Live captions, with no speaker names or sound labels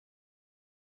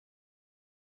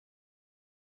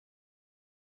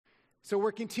So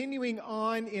we're continuing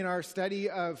on in our study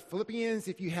of Philippians.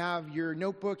 If you have your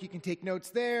notebook, you can take notes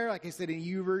there. Like I said, in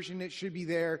YouVersion, it should be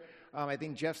there. I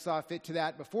think Jeff saw fit to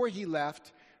that before he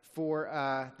left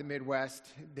for the Midwest,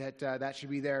 that should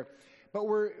be there. But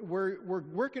we're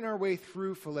working our way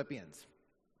through Philippians.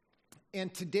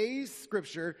 And today's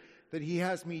scripture that he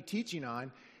has me teaching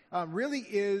on really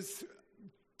is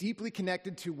deeply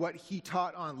connected to what he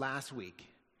taught on last week.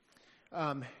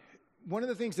 One of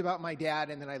the things about my dad,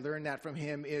 and then I learned that from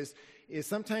him, is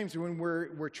sometimes when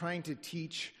we're trying to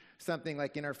teach something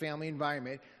like in our family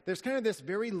environment, there's kind of this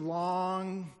very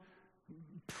long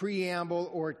preamble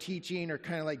or teaching or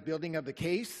kind of like building of the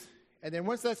case. And then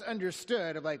once that's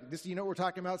understood of like, this, you know what we're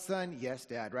talking about, son? Yes,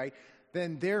 Dad, right?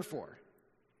 Then therefore,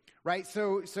 right?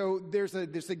 So there's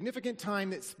a significant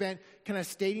time that's spent kind of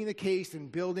stating the case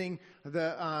and building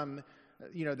the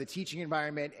teaching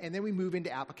environment, and then we move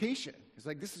into application. It's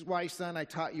like, this is why, son, I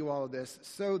taught you all of this,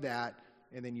 so that,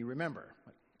 and then you remember.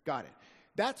 Got it.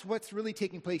 That's what's really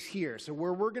taking place here. So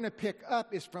where we're going to pick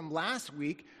up is from last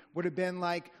week, would have been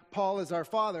like Paul as our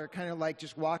father, kind of like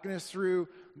just walking us through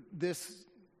this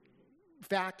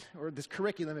fact, or this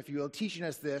curriculum, if you will, teaching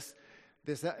us this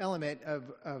element of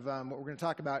what we're going to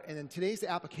talk about. And then today's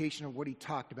the application of what he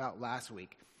talked about last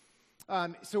week.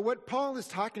 So what Paul is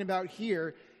talking about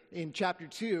here in chapter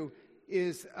 2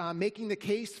 is making the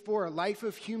case for a life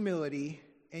of humility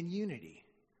and unity.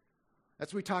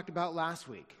 That's what we talked about last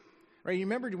week. Right? You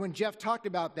remember when Jeff talked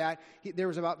about that, there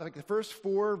was about like the first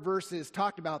 4 verses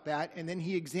talked about that, and then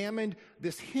he examined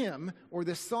this hymn or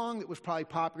this song that was probably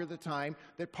popular at the time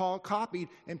that Paul copied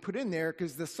and put in there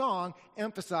because the song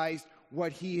emphasized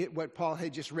what Paul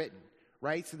had just written.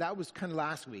 Right? So that was kind of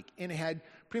last week. And it had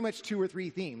pretty much 2 or 3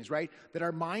 themes, right? That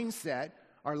our mindset,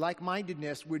 our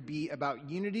like-mindedness would be about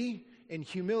unity and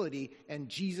humility, and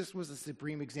Jesus was the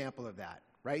supreme example of that,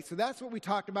 right? So that's what we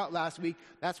talked about last week.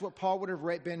 That's what Paul would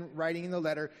have been writing in the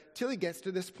letter till he gets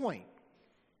to this point.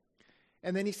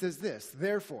 And then he says this,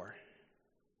 therefore.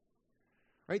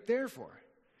 Right, therefore.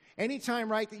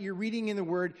 Anytime, right, that you're reading in the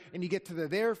Word and you get to the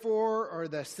therefore or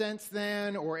the since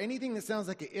then or anything that sounds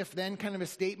like an if-then kind of a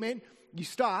statement, you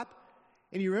stop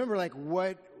and you remember, like,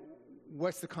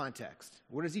 what's the context?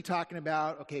 What is he talking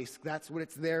about? Okay, so that's what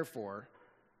it's there for.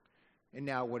 And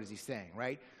now what is he saying,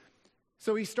 right?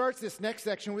 So he starts this next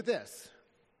section with this.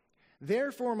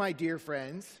 Therefore, my dear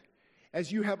friends,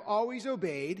 as you have always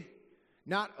obeyed,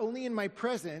 not only in my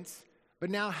presence, but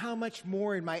now how much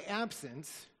more in my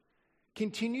absence,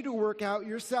 continue to work out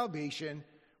your salvation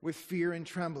with fear and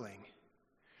trembling.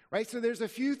 Right? So there's a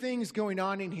few things going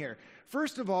on in here.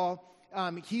 First of all,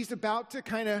 he's about to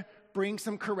kind of bring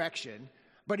some correction,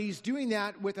 but he's doing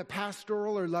that with a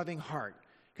pastoral or loving heart.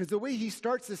 Because the way he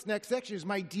starts this next section is,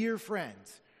 my dear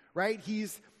friends, right?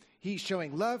 He's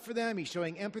showing love for them, he's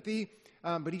showing empathy,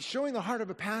 but he's showing the heart of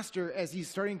a pastor as he's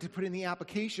starting to put in the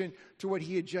application to what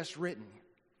he had just written.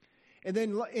 And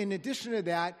then in addition to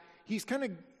that, he's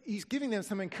giving them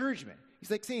some encouragement.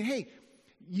 He's like saying, hey,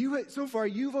 so far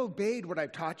you've obeyed what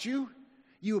I've taught you.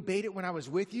 You obeyed it when I was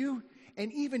with you.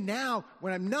 And even now,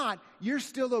 when I'm not, you're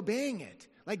still obeying it.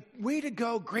 Like, way to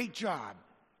go, great job,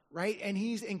 right? And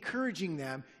he's encouraging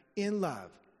them in love.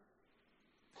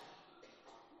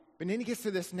 But then he gets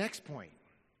to this next point.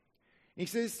 He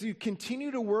says to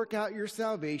continue to work out your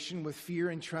salvation with fear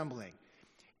and trembling.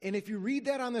 And if you read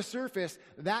that on the surface,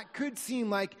 that could seem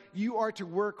like you are to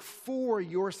work for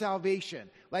your salvation.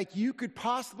 Like you could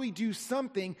possibly do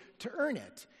something to earn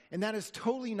it. And that is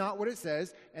totally not what it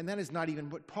says, and that is not even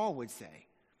what Paul would say.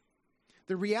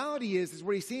 The reality is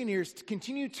what he's saying here is to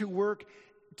continue to work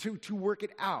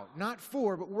it out. Not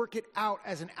for, but work it out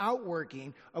as an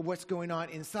outworking of what's going on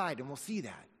inside, and we'll see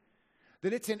that.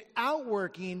 That it's an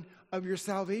outworking of your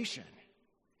salvation.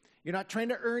 You're not trying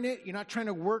to earn it, you're not trying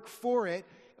to work for it,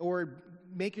 or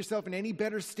make yourself in any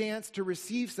better stance to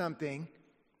receive something.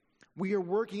 We are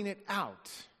working it out.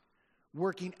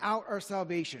 Working out our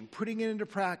salvation, putting it into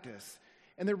practice.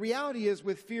 And the reality is,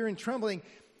 with fear and trembling,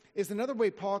 is another way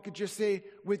Paul could just say,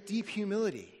 with deep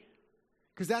humility.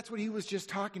 Because that's what he was just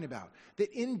talking about.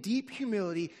 That in deep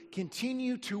humility,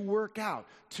 continue to work out,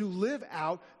 to live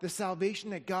out the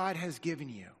salvation that God has given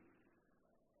you.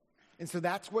 And so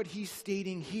that's what he's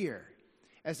stating here,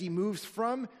 as he moves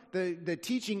from the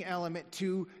teaching element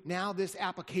to now this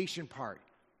application part.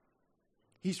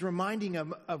 He's reminding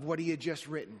them of what he had just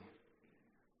written.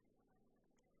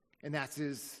 And that's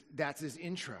his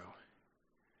intro.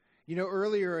 You know,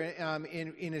 earlier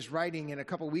in his writing, and a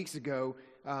couple weeks ago,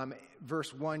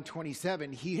 verse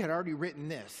 127, he had already written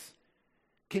this.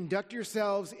 Conduct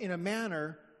yourselves in a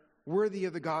manner worthy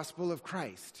of the gospel of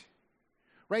Christ.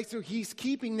 right? So he's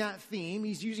keeping that theme.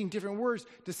 He's using different words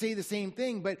to say the same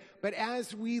thing. But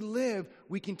as we live,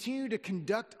 we continue to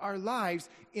conduct our lives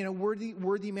in a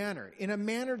worthy manner, in a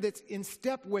manner that's in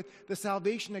step with the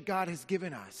salvation that God has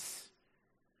given us,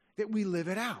 that we live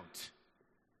it out,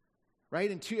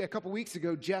 right? And a couple weeks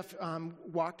ago, Jeff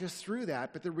walked us through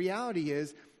that. But the reality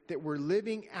is that we're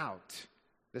living out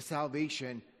the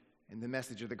salvation and the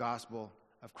message of the gospel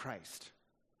of Christ.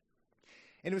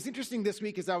 And it was interesting this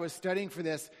week as I was studying for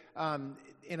this, and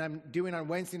I'm doing on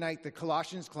Wednesday night the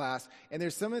Colossians class, and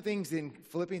there's some of the things in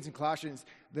Philippians and Colossians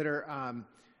that are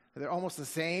they're almost the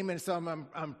same. And so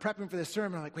I'm prepping for this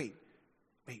sermon. I'm like, wait,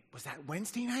 was that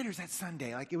Wednesday night or is that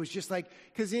Sunday? Like, it was just like,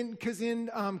 because in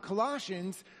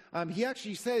Colossians, he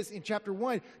actually says in chapter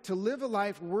 1 to live a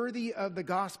life worthy of the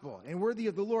gospel and worthy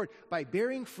of the Lord by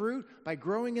bearing fruit, by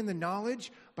growing in the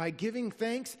knowledge, by giving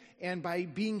thanks, and by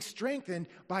being strengthened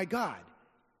by God.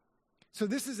 So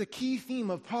this is a key theme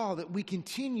of Paul that we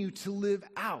continue to live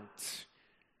out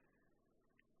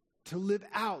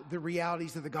the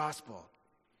realities of the gospel.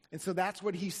 And so that's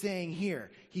what he's saying here.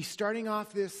 He's starting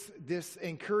off this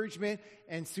encouragement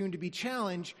and soon to be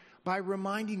challenge by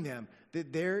reminding them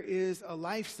that there is a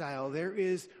lifestyle, there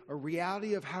is a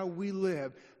reality of how we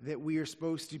live that we are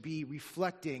supposed to be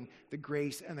reflecting the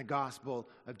grace and the gospel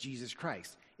of Jesus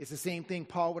Christ. It's the same thing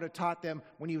Paul would have taught them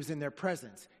when he was in their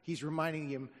presence. He's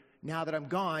reminding them, now that I'm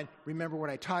gone, remember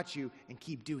what I taught you and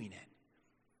keep doing it.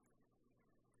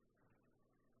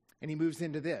 And he moves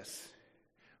into this.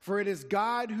 For it is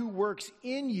God who works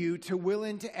in you to will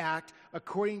and to act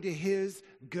according to his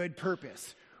good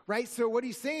purpose. Right? So what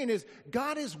he's saying is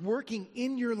God is working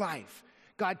in your life.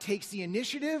 God takes the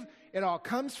initiative. It all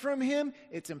comes from him.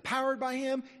 It's empowered by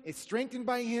him. It's strengthened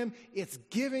by him. It's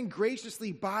given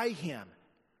graciously by him.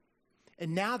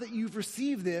 And now that you've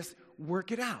received this,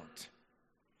 work it out.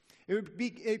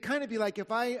 It'd kind of be like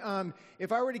if I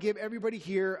were to give everybody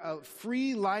here a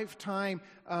free lifetime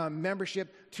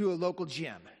membership to a local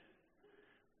gym.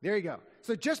 There you go.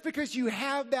 So just because you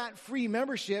have that free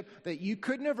membership that you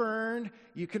couldn't have earned,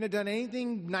 you couldn't have done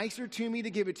anything nicer to me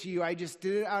to give it to you, I just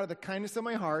did it out of the kindness of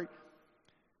my heart.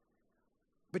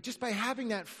 But just by having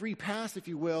that free pass, if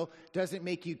you will, doesn't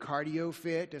make you cardio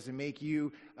fit, doesn't make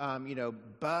you,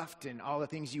 buffed and all the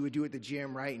things you would do at the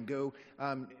gym, right? And go,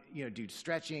 do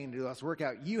stretching, do less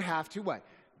workout. You have to what?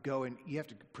 You have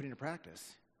to put into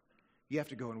practice. You have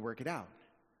to go and work it out.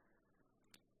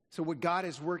 So what God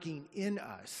is working in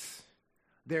us,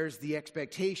 there's the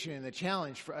expectation and the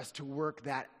challenge for us to work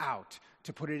that out,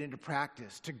 to put it into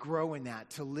practice, to grow in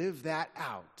that, to live that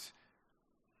out.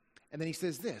 And then he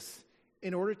says this,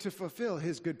 in order to fulfill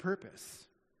his good purpose.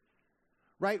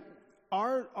 Right?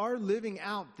 Our living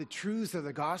out the truths of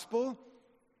the gospel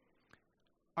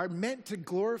are meant to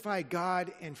glorify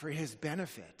God and for his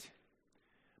benefit.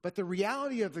 But the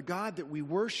reality of the God that we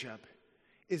worship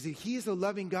is that he is a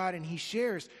loving God and he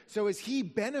shares. So as he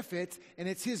benefits and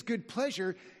it's his good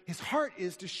pleasure, his heart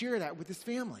is to share that with his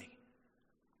family.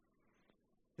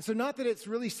 And so not that it's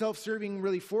really self-serving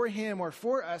really for him or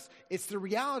for us, it's the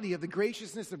reality of the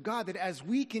graciousness of God that as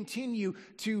we continue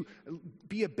to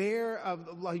be bear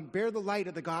the light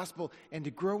of the gospel and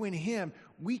to grow in him,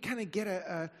 we kind of get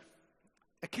a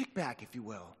kickback, if you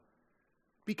will.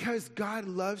 Because God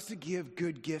loves to give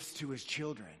good gifts to his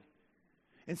children.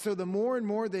 And so the more and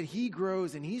more that he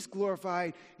grows and he's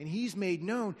glorified and he's made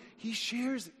known, he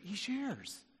shares. He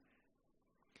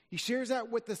shares that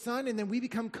with the Son, and then we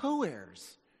become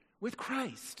co-heirs with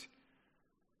Christ.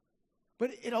 But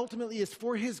it ultimately is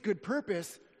for his good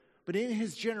purpose, but in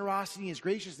his generosity and his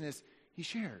graciousness, he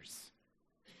shares.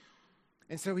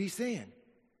 And so he's saying,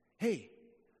 hey,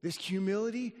 this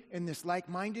humility and this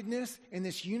like-mindedness and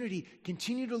this unity,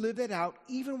 continue to live that out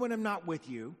even when I'm not with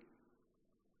you,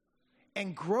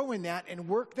 and grow in that and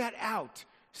work that out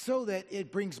so that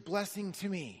it brings blessing to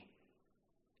me.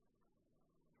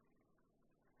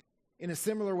 In a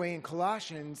similar way in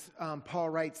Colossians, Paul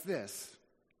writes this.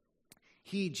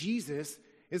 He, Jesus,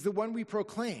 is the one we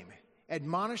proclaim,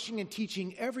 admonishing and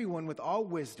teaching everyone with all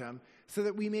wisdom, so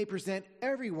that we may present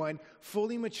everyone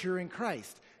fully mature in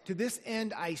Christ. To this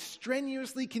end, I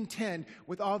strenuously contend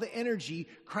with all the energy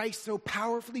Christ so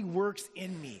powerfully works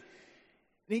in me.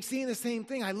 And he's saying the same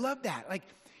thing. I love that. Like,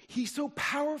 he so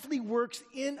powerfully works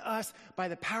in us by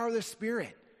the power of the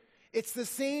Spirit. It's the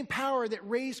same power that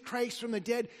raised Christ from the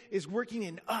dead is working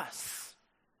in us.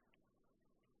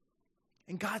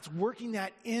 And God's working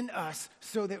that in us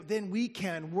so that then we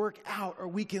can work out, or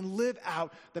we can live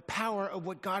out the power of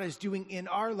what God is doing in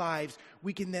our lives.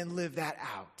 We can then live that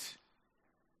out.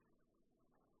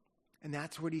 And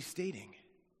that's what he's stating.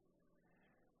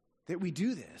 That we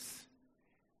do this.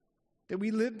 that we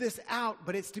live this out,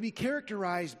 but it's to be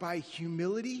characterized by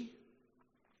humility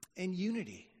and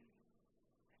unity.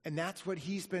 And that's what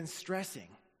he's been stressing.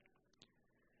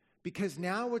 Because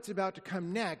now what's about to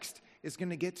come next is going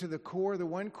to get to the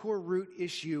one core root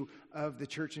issue of the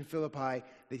church in Philippi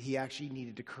that he actually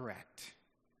needed to correct.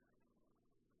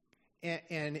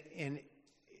 And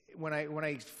when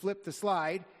I flip the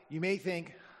slide, you may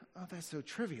think, oh, that's so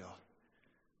trivial.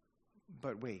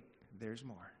 But wait, there's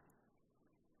more.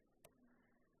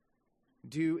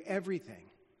 Do everything,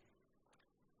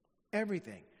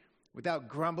 without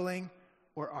grumbling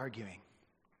or arguing.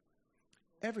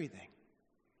 Everything.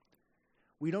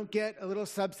 We don't get a little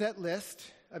subset list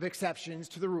of exceptions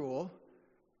to the rule.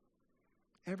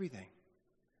 Everything.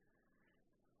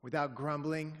 Without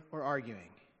grumbling or arguing.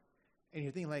 And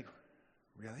you're thinking like,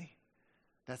 really?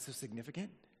 That's so significant?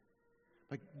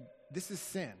 Like, this is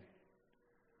sin.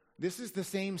 This is the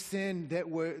same sin that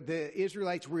the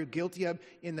Israelites were guilty of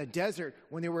in the desert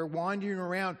when they were wandering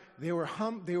around. They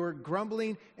were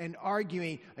grumbling and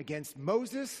arguing against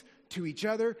Moses, to each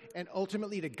other, and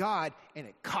ultimately to God, and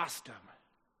it cost them.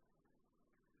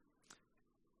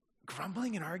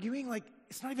 Grumbling and arguing, like,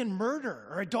 it's not even murder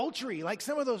or adultery. Like,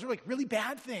 some of those are like really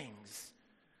bad things.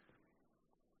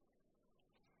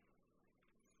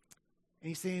 And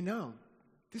he's saying, no,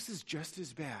 this is just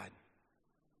as bad.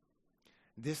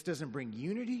 This doesn't bring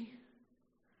unity.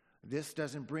 This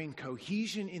doesn't bring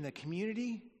cohesion in the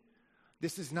community.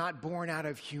 This is not born out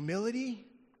of humility.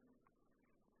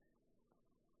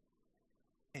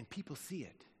 And people see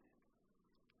it.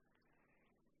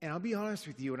 And I'll be honest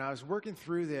with you, when I was working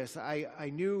through this,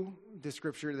 I knew the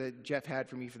scripture that Jeff had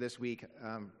for me for this week,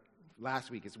 last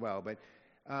week as well. But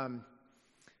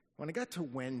when I got to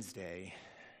Wednesday,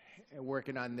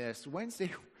 working on this,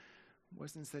 Wednesday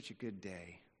wasn't such a good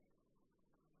day.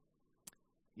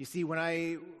 You see, when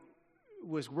I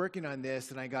was working on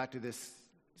this and I got to this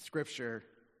scripture,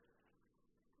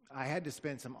 I had to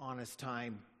spend some honest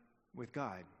time with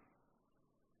God.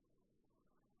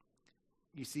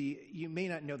 You see, you may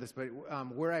not know this, but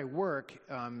where I work,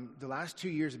 the last 2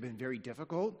 years have been very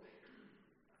difficult,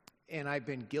 and I've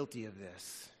been guilty of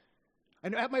this. I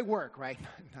know at my work, right?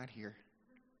 Not here.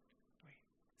 Wait,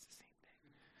 it's the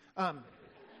same thing.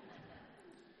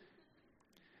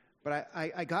 But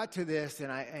I got to this,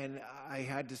 and I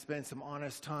had to spend some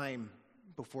honest time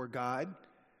before God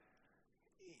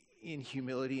in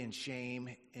humility and shame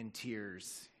and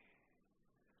tears.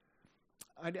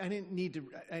 I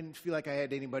didn't feel like I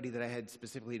had anybody that I had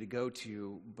specifically to go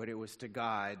to, but it was to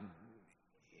God,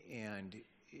 and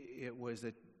it was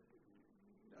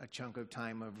a chunk of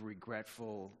time of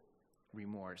regretful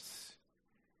remorse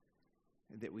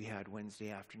that we had Wednesday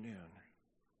afternoon.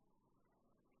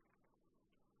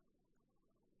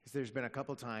 Because there's been a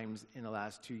couple times in the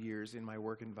last 2 years in my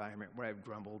work environment where I've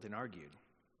grumbled and argued.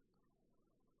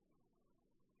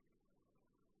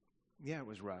 Yeah, it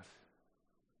was rough.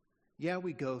 Yeah,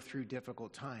 we go through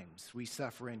difficult times. We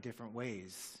suffer in different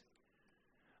ways.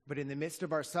 But in the midst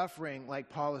of our suffering, like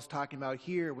Paul is talking about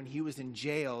here, when he was in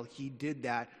jail, he did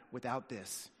that without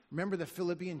this. Remember, the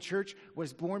Philippian church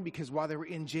was born because while they were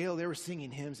in jail, they were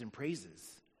singing hymns and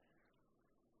praises.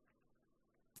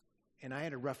 And I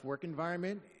had a rough work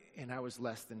environment, and I was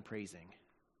less than praising.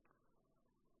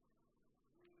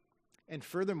 And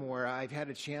furthermore, I've had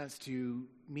a chance to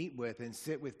meet with and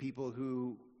sit with people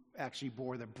who actually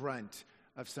bore the brunt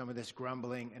of some of this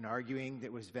grumbling and arguing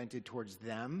that was vented towards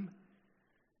them.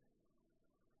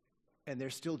 And they're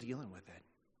still dealing with it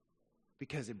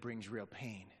because it brings real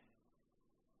pain.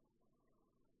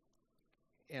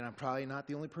 And I'm probably not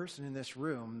the only person in this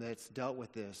room that's dealt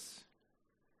with this.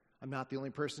 I'm not the only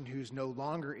person who's no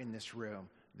longer in this room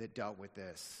that dealt with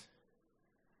this.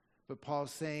 But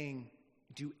Paul's saying,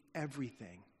 do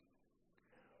everything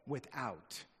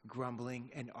without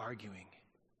grumbling and arguing.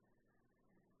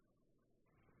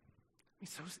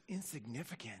 So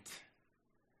insignificant.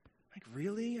 Like,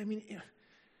 really? I mean,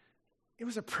 it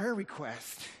was a prayer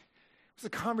request. It was a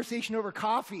conversation over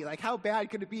coffee. Like, how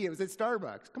bad could it be? It was at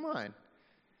Starbucks. Come on.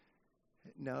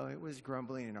 No, it was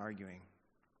grumbling and arguing.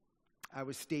 I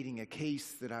was stating a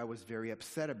case that I was very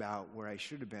upset about, where I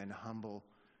should have been humble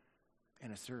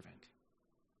and a servant.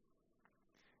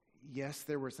 Yes,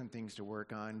 there were some things to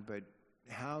work on, but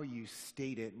how you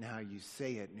state it and how you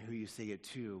say it and who you say it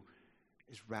to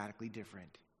is radically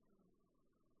different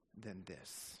than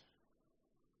this.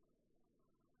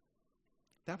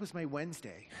 That was my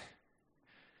Wednesday.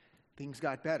 Things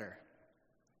got better.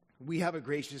 We have a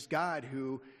gracious God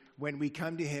who, when we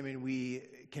come to him and we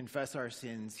confess our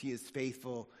sins, he is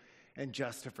faithful and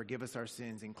just to forgive us our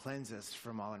sins and cleanse us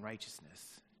from all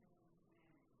unrighteousness.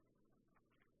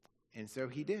 And so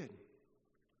he did.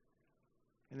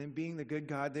 And then being the good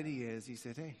God that he is, he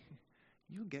said, hey,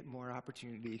 you'll get more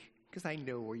opportunity because I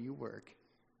know where you work.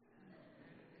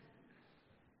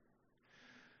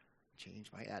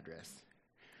 Change my address.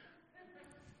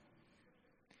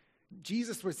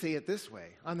 Jesus would say it this way,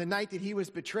 on the night that he was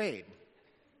betrayed.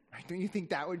 Right? Don't you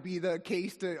think that would be the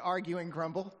case to argue and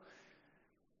grumble?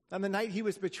 On the night he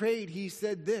was betrayed, he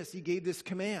said this, he gave this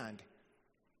command.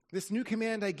 This new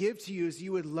command I give to you is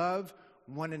you would love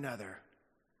one another.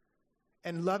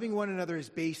 And loving one another is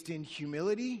based in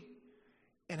humility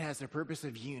and has a purpose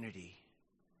of unity.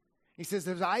 He says,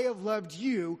 as I have loved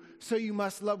you, so you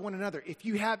must love one another. If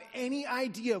you have any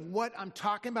idea of what I'm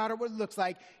talking about or what it looks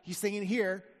like, he's saying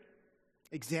here,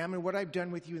 examine what I've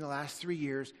done with you in the last 3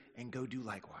 years and go do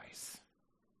likewise.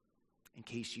 In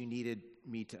case you needed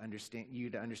me to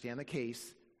understand the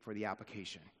case for the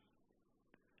application.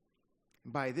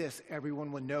 By this,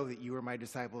 everyone will know that you are my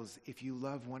disciples if you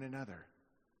love one another.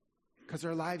 Because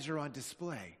our lives are on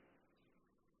display.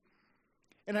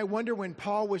 And I wonder when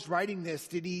Paul was writing this,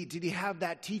 did he have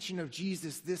that teaching of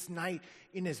Jesus this night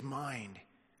in his mind?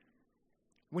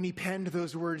 When he penned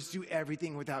those words, do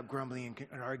everything without grumbling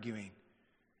and arguing.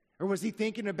 Or was he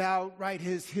thinking about, right,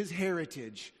 his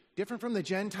heritage, different from the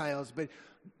Gentiles, but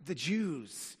the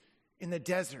Jews in the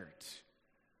desert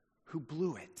who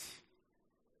blew it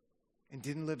and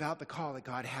didn't live out the call that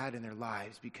God had in their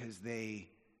lives because they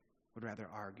would rather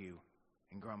argue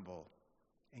and grumble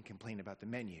and complain about the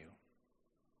menu.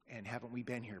 And haven't we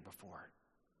been here before?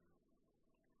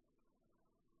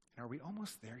 And are we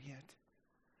almost there yet?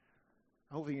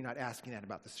 Hopefully you're not asking that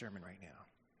about the sermon right now.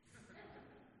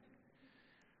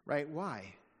 Right?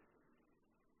 Why?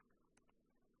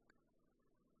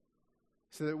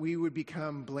 So that we would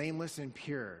become blameless and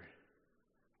pure,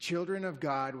 children of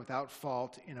God without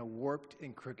fault in a warped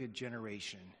and crooked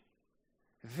generation.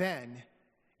 Then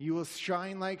you will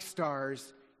shine like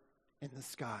stars in the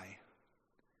sky.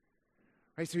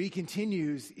 Right, so he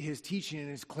continues his teaching and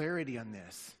his clarity on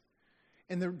this.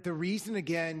 And the reason,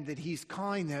 again, that he's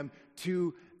calling them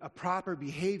to a proper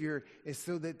behavior is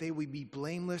so that they would be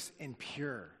blameless and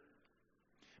pure.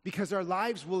 Because our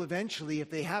lives will eventually, if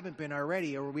they haven't been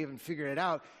already or we haven't figured it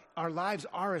out, our lives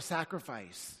are a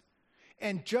sacrifice.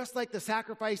 And just like the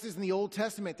sacrifices in the Old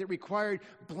Testament that required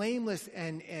blameless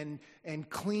and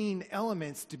clean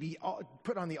elements to be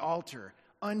put on the altar,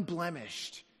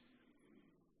 unblemished.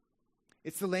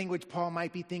 It's the language Paul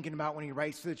might be thinking about when he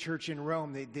writes to the church in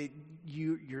Rome, that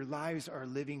your lives are a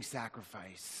living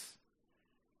sacrifice.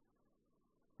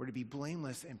 We're to be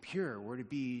blameless and pure. We're to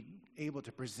be able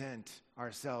to present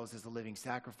ourselves as a living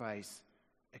sacrifice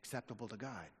acceptable to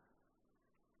God.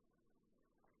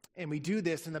 And we do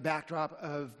this in the backdrop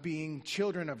of being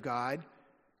children of God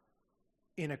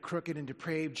in a crooked and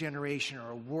depraved generation, or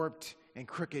a warped and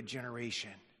crooked generation.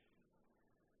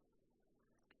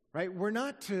 Right? We're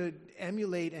not to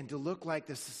emulate and to look like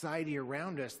the society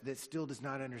around us that still does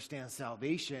not understand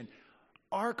salvation.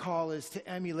 Our call is to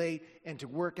emulate and to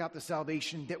work out the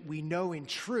salvation that we know in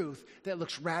truth that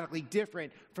looks radically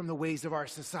different from the ways of our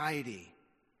society.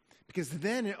 Because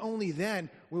then and only then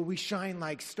will we shine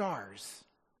like stars.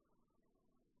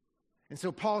 And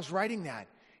so Paul's writing that.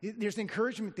 There's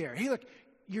encouragement there. Hey, look,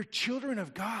 you're children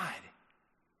of God.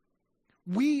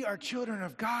 We are children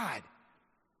of God.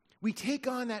 We take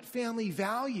on that family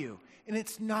value, and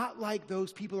it's not like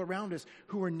those people around us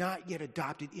who are not yet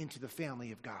adopted into the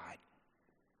family of God.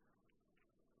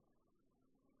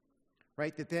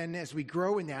 Right? That then as we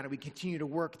grow in that and we continue to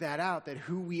work that out, that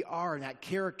who we are and that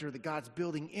character that God's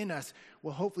building in us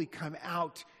will hopefully come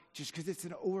out just because it's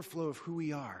an overflow of who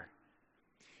we are.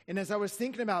 And as I was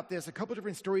thinking about this, a couple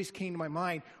different stories came to my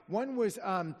mind. One was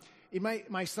in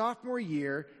my sophomore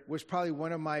year was probably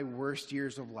one of my worst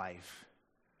years of life.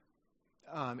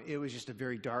 It was just a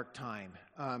very dark time.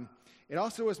 It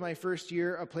also was my first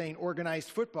year of playing organized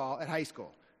football at high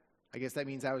school. I guess that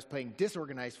means I was playing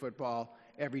disorganized football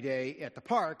every day at the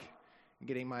park and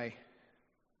getting my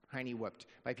hiney whooped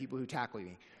by people who tackled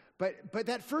me. But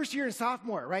that first year in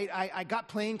sophomore, right, I got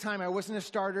playing time. I wasn't a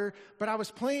starter, but I was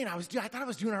playing. I thought I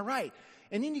was doing all right.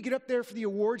 And then you get up there for the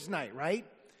awards night, right?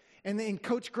 And then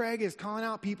Coach Greg is calling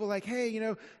out people like,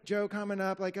 hey, Joe coming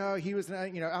up, like, oh, he was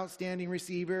an, outstanding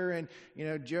receiver, and,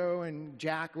 Joe and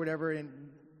Jack or whatever, and,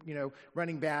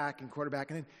 running back and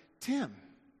quarterback. And then Tim.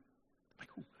 I'm like,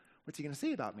 what's he going to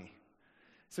say about me?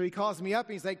 So he calls me up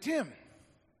and he's like, Tim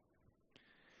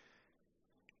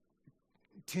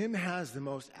has the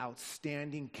most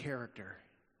outstanding character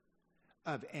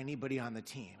of anybody on the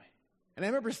team. And I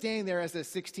remember standing there as a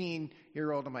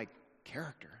 16-year-old. I'm like,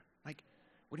 character? Like,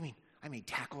 what do you mean? I made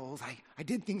tackles. I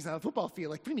did things on the football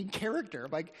field. Like, what do you mean character?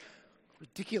 I'm like,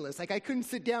 ridiculous. Like, I couldn't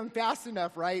sit down fast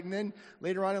enough, right? And then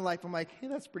later on in life, I'm like, hey,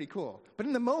 that's pretty cool. But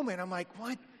in the moment, I'm like,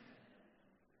 what?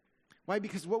 Why?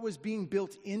 Because what was being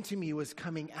built into me was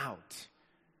coming out.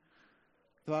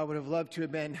 Though I would have loved to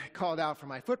have been called out for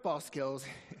my football skills,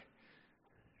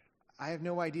 I have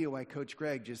no idea why Coach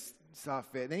Greg just saw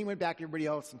fit. Then he went back to everybody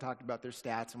else and talked about their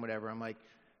stats and whatever. I'm like,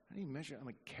 how do you measure? I'm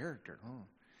like, character. Oh.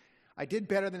 I did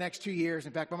better the next 2 years.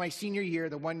 In fact, by my senior year,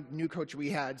 the one new coach we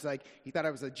had, it's like, he thought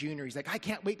I was a junior. He's like, I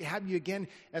can't wait to have you again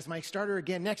as my starter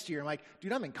again next year. I'm like,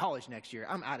 dude, I'm in college next year.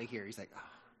 I'm out of here. He's like, oh,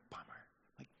 bummer.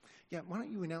 I'm like, yeah, why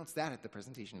don't you announce that at the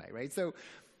presentation night, right? So,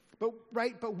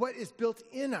 but what is built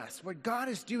in us, what God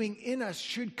is doing in us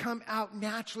should come out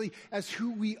naturally as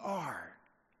who we are.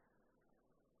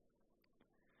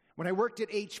 When I worked at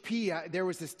HP, there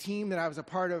was this team that I was a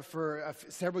part of for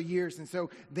several years, and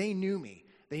so they knew me.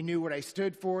 They knew what I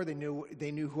stood for. They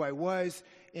knew who I was.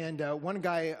 And one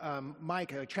guy,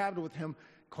 Mike, I traveled with him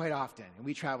quite often, and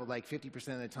we traveled like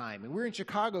 50% of the time. And we were in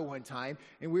Chicago one time,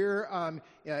 and we were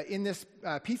in this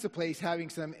pizza place having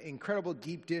some incredible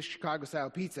deep dish Chicago-style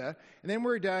pizza. And then we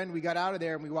were done. We got out of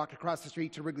there, and we walked across the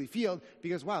street to Wrigley Field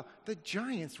because, wow, the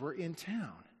Giants were in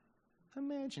town.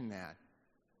 Imagine that.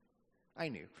 I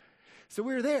knew. So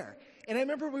we were there. And I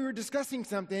remember we were discussing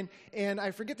something, and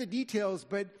I forget the details,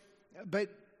 but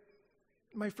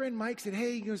my friend Mike said,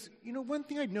 hey, he goes, you know, one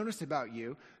thing I've noticed about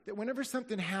you, that whenever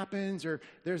something happens or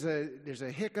there's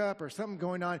a hiccup or something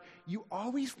going on, you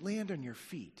always land on your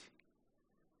feet.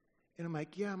 And I'm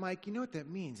like, yeah, Mike, you know what that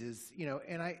means is, you know,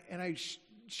 and I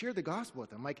share the gospel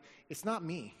with him. Like, it's not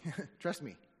me. Trust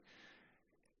me.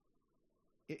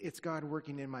 It's God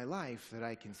working in my life that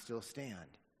I can still stand.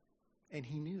 And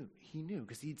he knew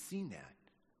because he'd seen that.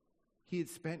 He had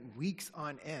spent weeks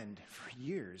on end for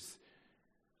years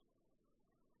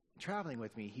traveling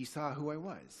with me. He saw who I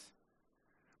was.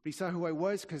 But he saw who I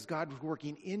was because God was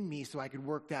working in me so I could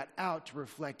work that out to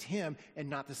reflect him and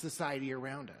not the society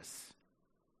around us.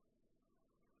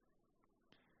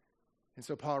 And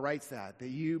so Paul writes that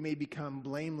you may become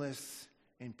blameless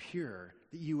and pure,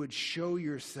 that you would show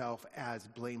yourself as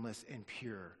blameless and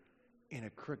pure in a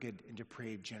crooked and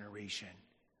depraved generation,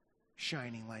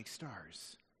 shining like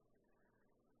stars.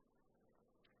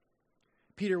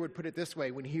 Peter would put it this way: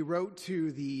 when he wrote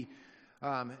to the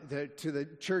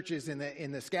churches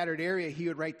in the scattered area, he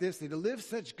would write this: to live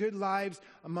such good lives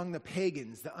among the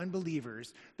pagans, the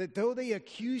unbelievers, that though they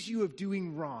accuse you of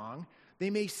doing wrong, they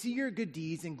may see your good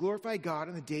deeds and glorify God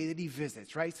on the day that he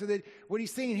visits, right? So that what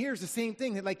he's saying here is the same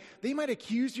thing, that like they might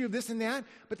accuse you of this and that,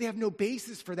 but they have no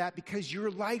basis for that because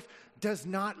your life does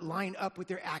not line up with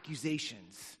their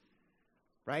accusations,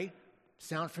 right?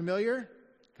 Sound familiar?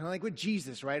 Kind of like with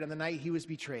Jesus, right? On the night he was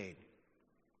betrayed.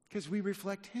 Because we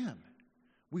reflect him.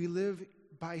 We live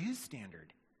by his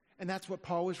standard. And that's what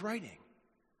Paul was writing.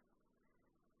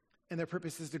 And their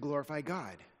purpose is to glorify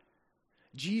God.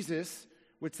 Jesus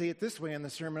would say it this way on the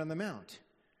Sermon on the Mount: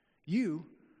 you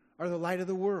are the light of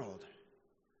the world.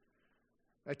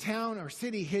 A town or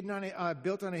city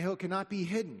built on a hill cannot be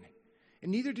hidden.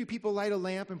 And neither do people light a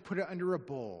lamp and put it under a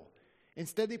bowl.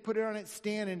 Instead, they put it on its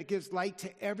stand, and it gives light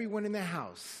to everyone in the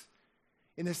house.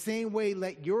 In the same way,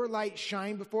 let your light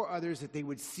shine before others, that they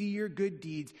would see your good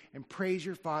deeds and praise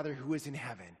your Father who is in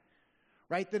heaven.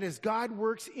 Right? That as God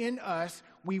works in us,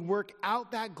 we work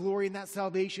out that glory and that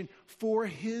salvation for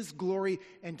his glory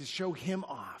and to show him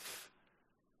off.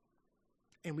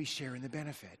 And we share in the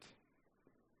benefit.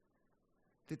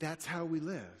 That's how we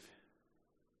live.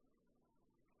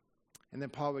 And then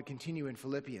Paul would continue in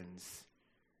Philippians: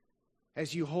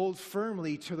 as you hold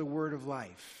firmly to the word of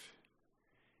life.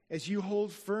 As you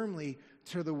hold firmly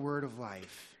to the word of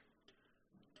life.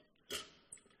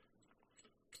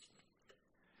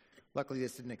 Luckily,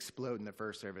 this didn't explode in the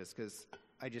first service because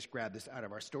I just grabbed this out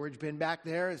of our storage bin back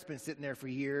there. It's been sitting there for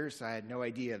years. I had no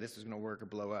idea this was going to work or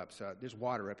blow up. So there's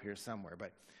water up here somewhere,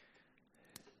 but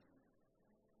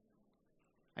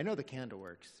I know the candle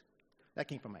works. That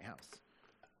came from my house.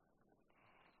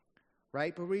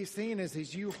 Right? But what he's saying is,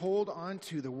 as you hold on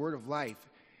to the word of life,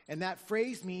 and that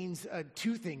phrase means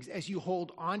two things: as you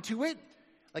hold on to it,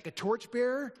 like a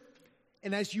torchbearer,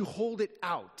 and as you hold it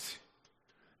out.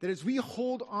 That as we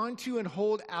hold on to and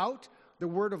hold out the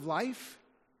word of life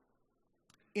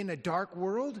in a dark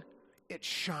world, it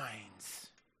shines.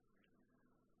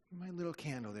 My little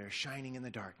candle there shining in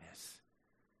the darkness.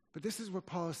 But this is what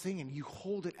Paul is saying: you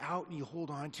hold it out and you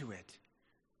hold on to it.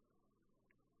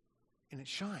 And it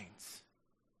shines.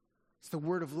 It's the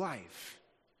word of life.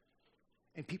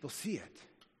 And people see it.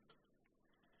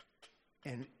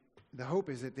 And the hope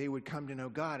is that they would come to know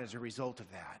God as a result of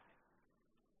that.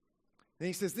 Then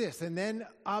he says this, and then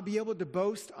I'll be able to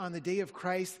boast on the day of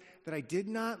Christ that I did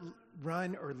not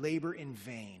run or labor in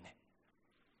vain.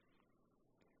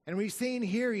 And what he's saying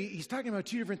here, he's talking about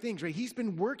two different things, right? He's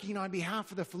been working on behalf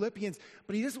of the Philippians,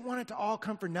 but he doesn't want it to all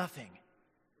come for nothing.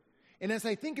 And as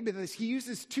I think about this, he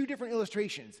uses two different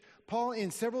illustrations. Paul,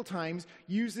 in several times,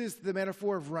 uses the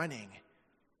metaphor of running.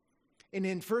 And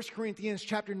in 1 Corinthians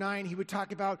chapter 9, he would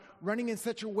talk about running in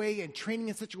such a way and training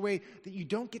in such a way that you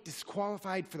don't get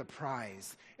disqualified for the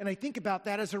prize. And I think about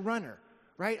that as a runner,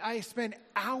 right? I spend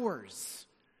hours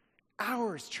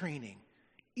training,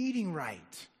 eating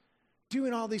right,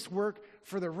 doing all this work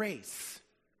for the race.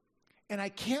 And I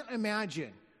can't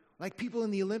imagine, like people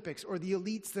in the Olympics or the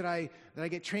elites that I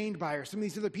get trained by or some of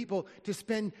these other people, to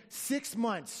spend 6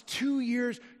 months, 2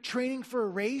 years training for a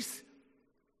race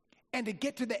and to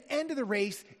get to the end of the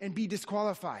race and be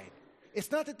disqualified. It's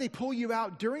not that they pull you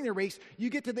out during the race. You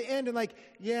get to the end and like,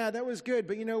 yeah, that was good,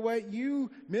 but you know what?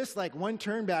 You missed like one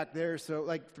turn back there, so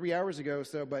like 3 hours ago,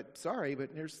 but sorry, but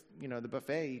here's, the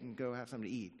buffet. You can go have something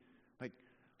to eat. Like,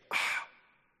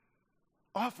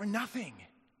 all for nothing.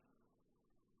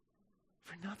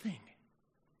 For nothing.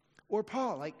 Or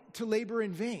Paul, like to labor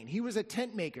in vain. He was a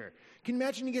tent maker. Can you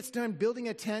imagine he gets done building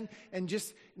a tent and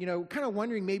just, kind of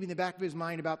wondering maybe in the back of his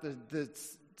mind about the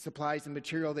supplies and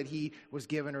material that he was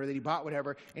given or that he bought,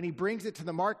 whatever, and he brings it to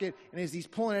the market, and as he's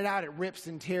pulling it out, it rips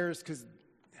and tears because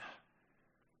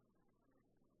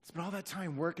spent all that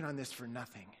time working on this for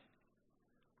nothing.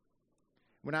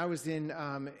 When I was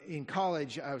in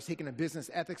college, I was taking a business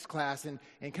ethics class, and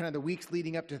kind of the weeks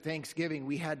leading up to Thanksgiving,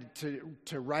 we had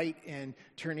to write and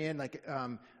turn in like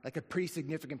a pretty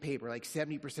significant paper, like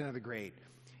 70% of the grade.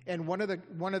 And one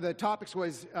of the topics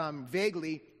was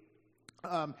vaguely,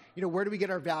 where do we get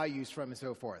our values from and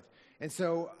so forth. And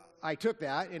so I took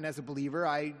that, and as a believer,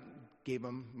 I gave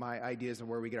them my ideas of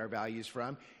where we get our values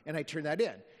from, and I turned that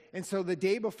in. And so the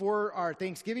day before our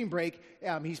Thanksgiving break,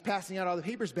 he's passing out all the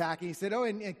papers back, and he said, oh,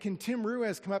 and can Tim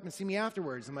Ruiz come up and see me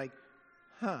afterwards? I'm like,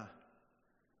 huh.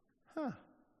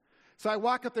 So I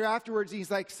walk up there afterwards, and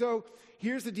he's like, so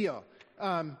here's the deal.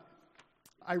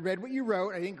 I read what you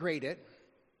wrote. I didn't grade it.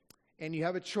 And you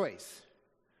have a choice.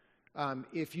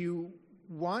 If you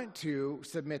want to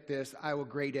submit this, I will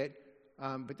grade it.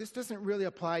 But this doesn't really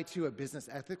apply to a business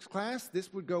ethics class.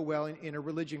 This would go well in a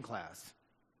religion class.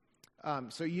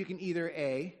 So you can either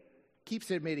A, keep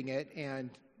submitting it and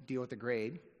deal with the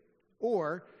grade,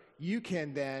 or you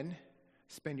can then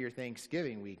spend your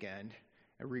Thanksgiving weekend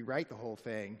and rewrite the whole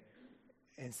thing.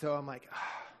 And so I'm like,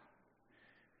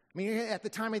 I mean, at the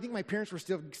time, I think my parents were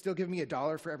still giving me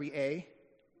 $1 for every A.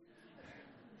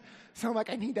 So I'm like,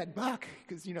 I need that buck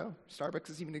because, Starbucks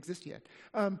doesn't even exist yet.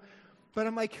 But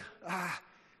I'm like,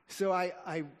 So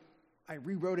I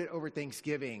rewrote it over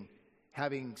Thanksgiving,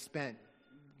 having spent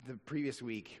the previous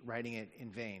week writing it in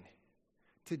vain.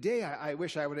 Today, I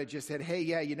wish I would have just said, hey,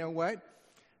 yeah, you know what?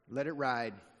 Let it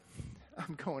ride.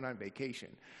 I'm going on vacation.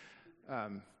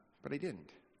 But I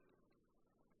didn't.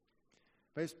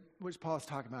 But what Paul's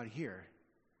talking about here,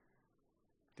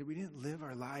 that we didn't live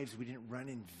our lives, we didn't run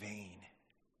in vain.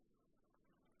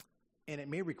 And it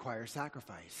may require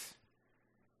sacrifice.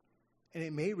 And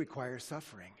it may require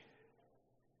suffering.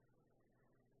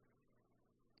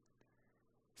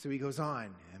 So he goes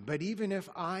on, but even if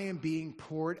I am being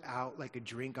poured out like a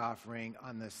drink offering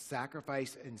on the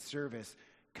sacrifice and service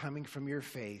coming from your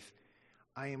faith,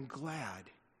 I am glad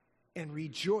and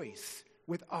rejoice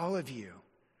with all of you.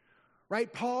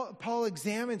 Right? Paul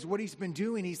examines what he's been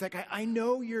doing. He's like, I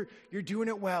know you're doing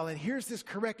it well, and here's this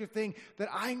corrective thing that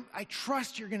I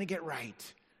trust you're going to get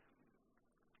right.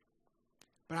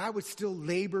 But I would still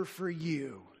labor for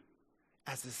you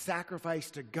as a sacrifice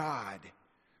to God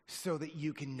so that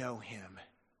you can know him.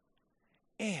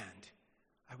 And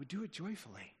I would do it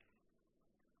joyfully.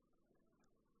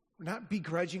 Not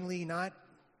begrudgingly, not,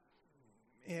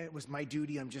 it was my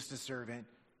duty, I'm just a servant.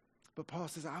 But Paul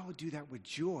says, I will do that with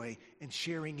joy and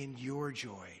sharing in your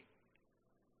joy.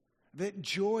 That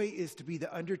joy is to be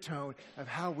the undertone of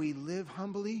how we live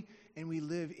humbly and we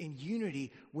live in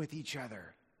unity with each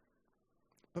other.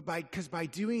 But because by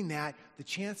doing that, the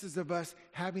chances of us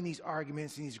having these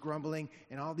arguments and these grumbling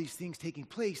and all these things taking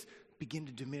place begin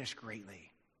to diminish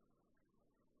greatly.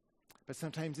 But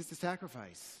sometimes it's a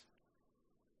sacrifice.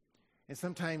 And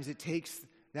sometimes it takes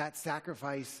that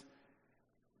sacrifice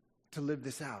to live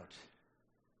this out.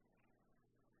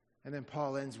 And then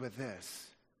Paul ends with this.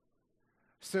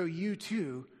 So you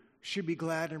too should be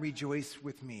glad and rejoice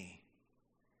with me.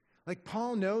 Like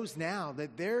Paul knows now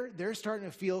that they're starting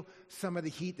to feel some of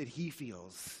the heat that he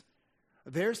feels.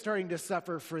 They're starting to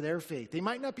suffer for their faith. They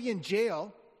might not be in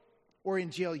jail or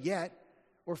in jail yet,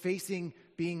 or facing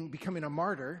becoming a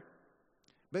martyr,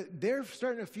 but they're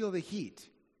starting to feel the heat,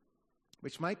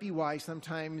 which might be why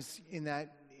sometimes in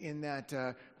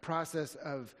that process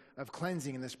of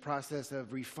cleansing, in this process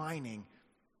of refining,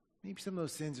 maybe some of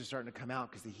those sins are starting to come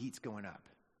out because the heat's going up.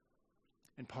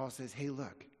 And Paul says, hey,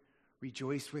 look,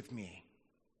 rejoice with me.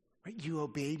 Right? You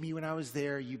obeyed me when I was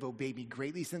there. You've obeyed me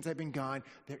greatly since I've been gone.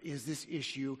 There is this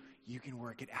issue. You can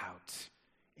work it out.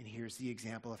 And here's the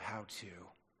example of how to.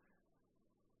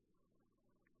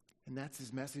 And that's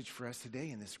his message for us today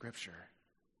in this scripture.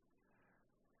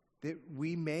 That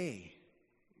we may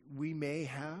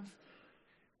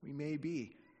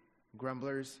be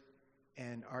grumblers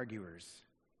and arguers.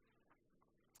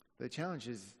 The challenge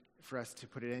is for us to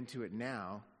put it into it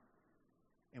now.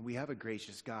 And we have a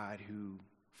gracious God who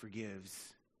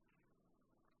forgives.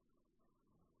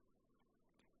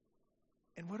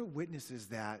 And what a witness is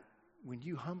that when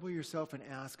you humble yourself and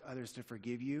ask others to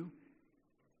forgive you,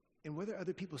 and whether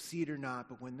other people see it or not,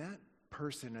 but when that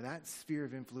person or that sphere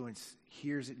of influence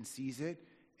hears it and sees it,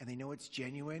 and they know it's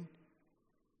genuine,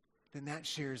 then that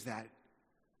shares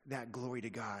that glory to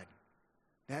God.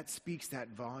 That speaks that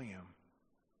volume,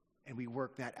 and we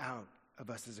work that out of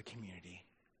us as a community.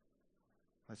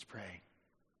 Let's pray.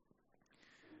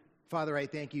 Father, I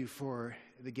thank you for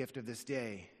the gift of this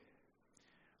day.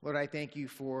 Lord, I thank you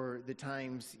for the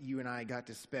times you and I got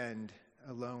to spend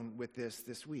alone with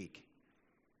this week.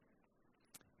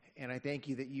 And I thank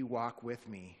you that you walk with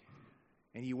me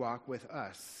and you walk with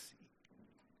us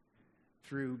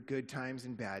through good times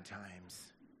and bad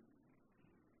times.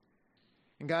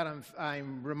 And God,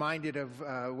 I'm reminded of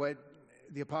what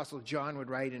the Apostle John would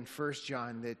write in 1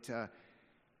 John, that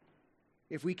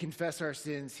if we confess our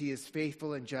sins, he is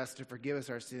faithful and just to forgive us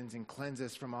our sins and cleanse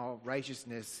us from all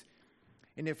righteousness.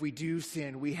 And if we do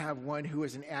sin, we have one who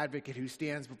is an advocate who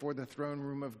stands before the throne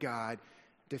room of God,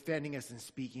 defending us and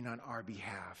speaking on our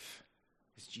behalf.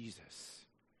 It's Jesus.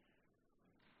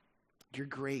 Your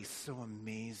grace, so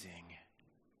amazing.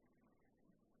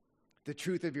 The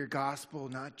truth of your gospel,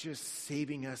 not just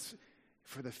saving us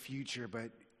for the future,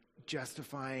 but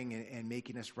justifying and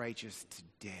making us righteous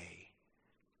today.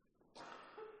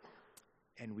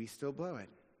 And we still blow it.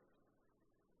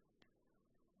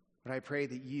 But I pray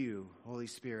that you, Holy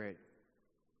Spirit,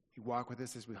 you walk with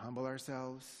us as we humble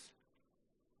ourselves.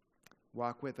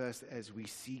 Walk with us as we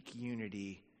seek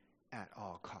unity at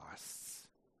all costs.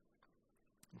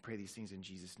 And pray these things in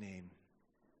Jesus' name.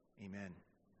 Amen.